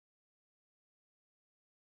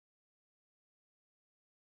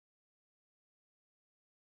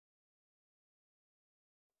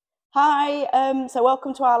Hi, so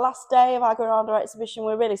welcome to our last day of our Granada exhibition.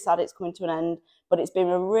 We're really sad it's coming to an end, but it's been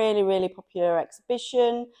a really popular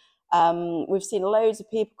exhibition. We've seen loads of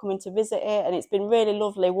people coming to visit it, and it's been really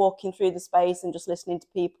lovely walking through the space and just listening to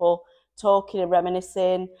people talking and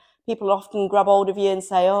reminiscing. People often grab hold of you and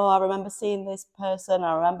say, "Oh, I remember seeing this person,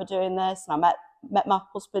 I remember doing this, and I met my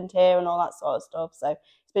husband here," and all that sort of stuff. So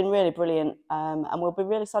it's been really brilliant, and we'll be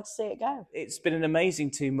really sad to see it go. It's been an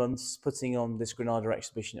amazing 2 months putting on this Granada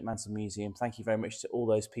exhibition at Mansfield Museum. Thank you very much to all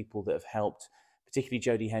those people that have helped, particularly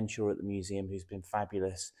Jodie Henshaw at the museum, who's been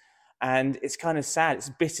fabulous. And it's kind of sad, it's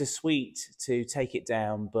bittersweet to take it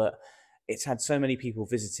down, but it's had so many people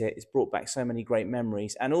visit it, it's brought back so many great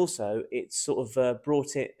memories, and also it's sort of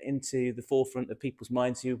brought it into the forefront of people's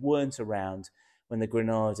minds who weren't around when the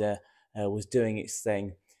Granada was doing its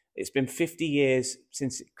thing. It's been 50 years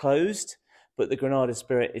since it closed, but the Granada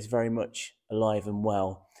spirit is very much alive and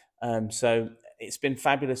well. So it's been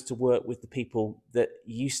fabulous to work with the people that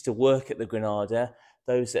used to work at the Granada.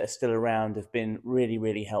 Those that are still around have been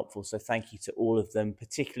really helpful. So thank you to all of them,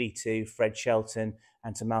 particularly to Fred Shelton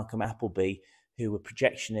and to Malcolm Appleby, who were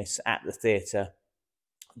projectionists at the theatre.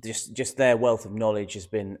 Just their wealth of knowledge has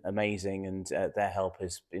been amazing, and their help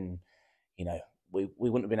has been, we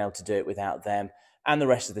wouldn't have been able to do it without them. And the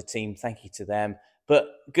rest of the team, thank you to them. But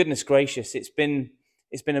goodness gracious, it's been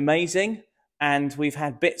amazing, and we've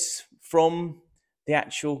had bits from the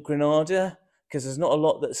actual Granada because there's not a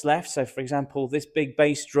lot that's left. So, for example, this big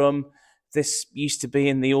bass drum, this used to be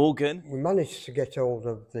in the organ. We managed to get hold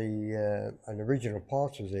of an original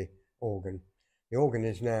part of the organ. The organ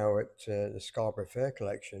is now at the Scarborough Fair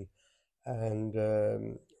collection, and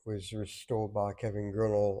was restored by Kevin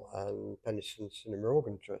Grunnell and Penistone Cinema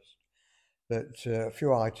Organ Trust. But a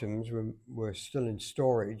few items were still in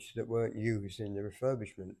storage that weren't used in the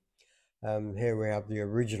refurbishment. Here we have the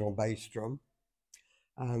original bass drum,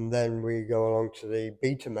 and then we go along to the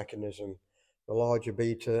beater mechanism. The larger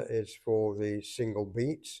beater is for the single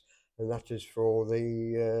beats, and that is for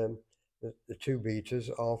the two beaters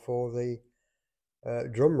are for the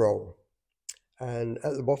drum roll. And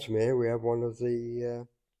at the bottom here we have one of the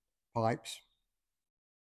pipes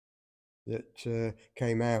that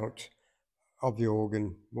came out of the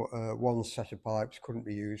organ. One set of pipes couldn't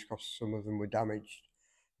be used because some of them were damaged,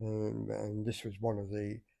 and this was one of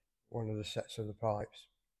the sets of the pipes.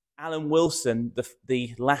 Alan Wilson,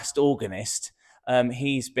 the last organist,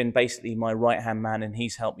 he's been basically my right-hand man, and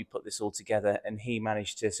he's helped me put this all together, and he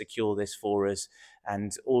managed to secure this for us.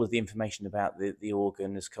 And all of the information about the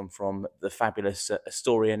organ has come from the fabulous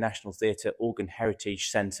Astoria National Theatre Organ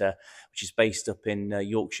Heritage Centre, which is based up in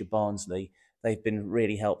Yorkshire, Barnsley. They've been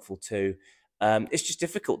really helpful too. It's just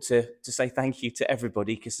difficult to say thank you to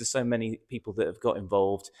everybody because there's so many people that have got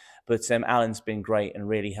involved. But Alan's been great and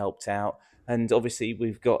really helped out. And obviously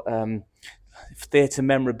we've got theatre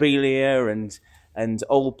memorabilia and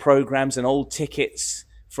old programmes and old tickets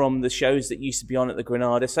from the shows that used to be on at the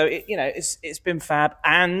Granada. So it's been fab,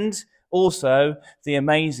 and also the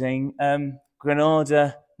amazing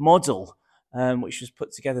Granada model, which was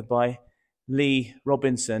put together by Lee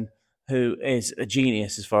Robinson, who is a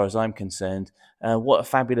genius as far as I'm concerned. What a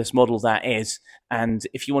fabulous model that is. And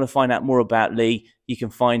if you want to find out more about Lee, you can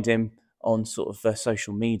find him on sort of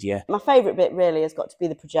social media. My favourite bit really has got to be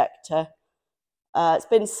the projector. It's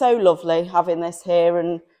been so lovely having this here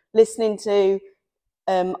and listening to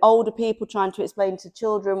older people trying to explain to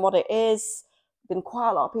children what it is. Been quite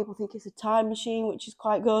a lot of people think it's a time machine, which is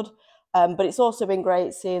quite good. But it's also been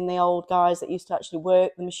great seeing the old guys that used to actually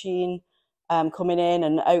work the machine coming in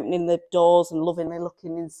and opening the doors and lovingly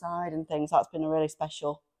looking inside and things. That's been a really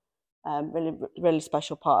special, really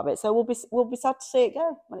special part of it. So we'll be sad to see it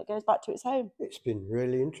go when it goes back to its home. It's been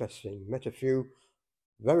really interesting. Met a few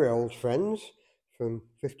very old friends from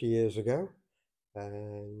 50 years ago,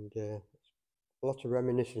 and a lot of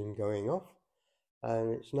reminiscing going off.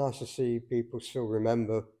 And it's nice to see people still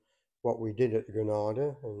remember what we did at the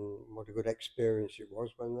Granada and what a good experience it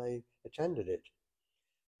was when they attended it.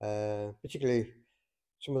 Particularly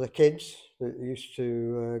some of the kids that used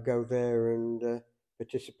to go there and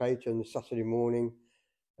participate in the Saturday morning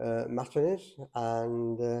matinees,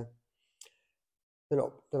 and they're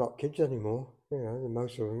not kids anymore.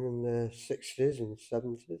 Most of them in their 60s and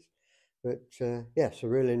 70s. But yes, a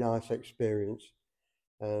really nice experience,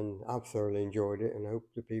 and I've thoroughly enjoyed it, and I hope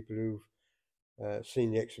the people who've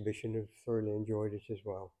seen the exhibition have thoroughly enjoyed it as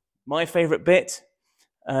well. My favourite bit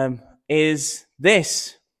is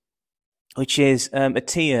this, which is a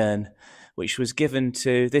tea urn, which was given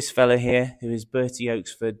to this fella here, who is Bertie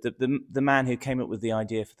Oaksford, the man who came up with the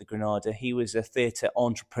idea for the Granada. He was a theatre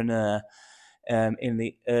entrepreneur in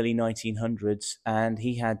the early 1900s, and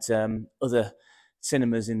he had other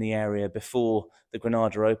cinemas in the area before the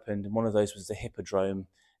Granada opened, and one of those was the Hippodrome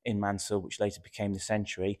in Mansfield, which later became the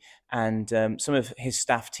Century. And some of his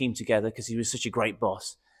staff teamed together because he was such a great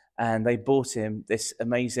boss, and they bought him this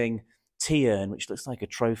amazing tea urn, which looks like a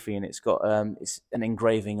trophy, and it's got it's an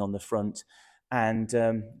engraving on the front. And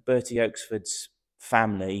Bertie Oaksford's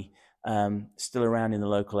family still around in the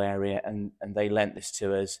local area, and they lent this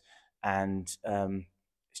to us, and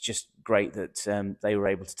it's just great that they were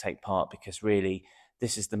able to take part, because really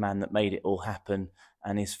this is the man that made it all happen,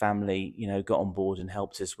 and his family, you know, got on board and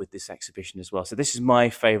helped us with this exhibition as well. So this is my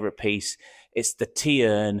favourite piece. It's the tea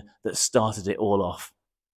urn that started it all off.